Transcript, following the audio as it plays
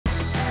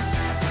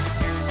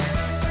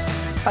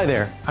Hi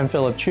there, I'm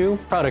Philip Chu,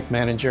 Product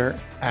Manager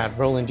at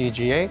Roland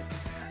DG.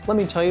 Let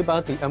me tell you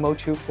about the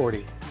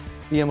MO-240.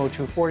 The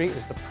MO-240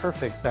 is the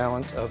perfect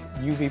balance of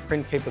UV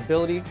print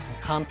capability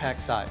and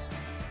compact size.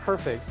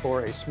 Perfect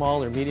for a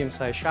small or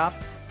medium-sized shop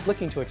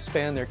looking to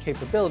expand their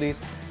capabilities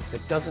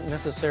that doesn't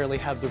necessarily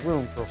have the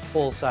room for a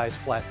full-size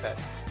flatbed.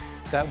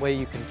 That way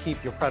you can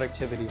keep your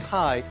productivity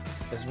high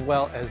as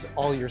well as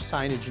all your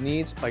signage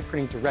needs by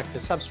printing direct to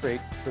substrate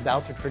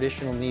without the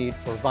traditional need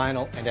for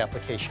vinyl and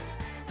application.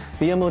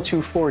 The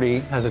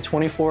MO-240 has a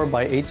 24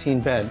 by 18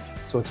 bed,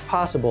 so it's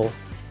possible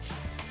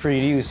for you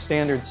to use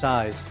standard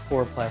size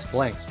chloroplast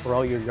blanks for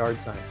all your yard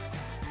signs.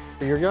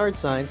 For your yard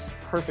signs,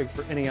 perfect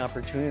for any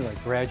opportunity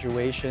like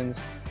graduations,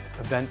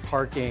 event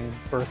parking,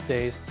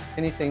 birthdays,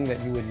 anything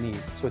that you would need.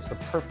 So it's the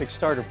perfect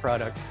starter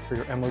product for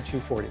your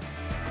MO-240.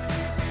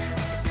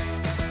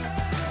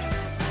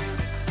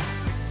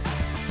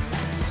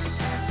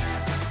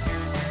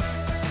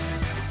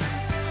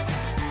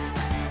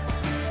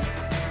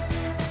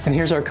 And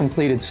here's our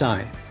completed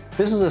sign.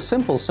 This is a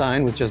simple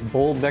sign with just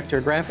bold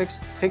vector graphics.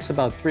 It takes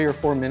about 3 or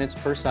 4 minutes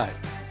per side.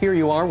 Here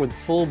you are with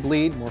full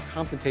bleed, more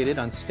complicated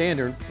on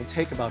standard, will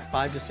take about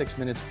 5 to 6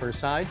 minutes per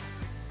side.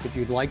 If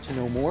you'd like to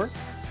know more,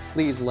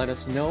 please let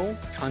us know,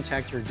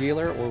 contact your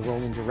dealer or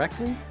Roland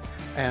directly,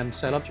 and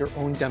set up your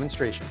own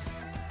demonstration.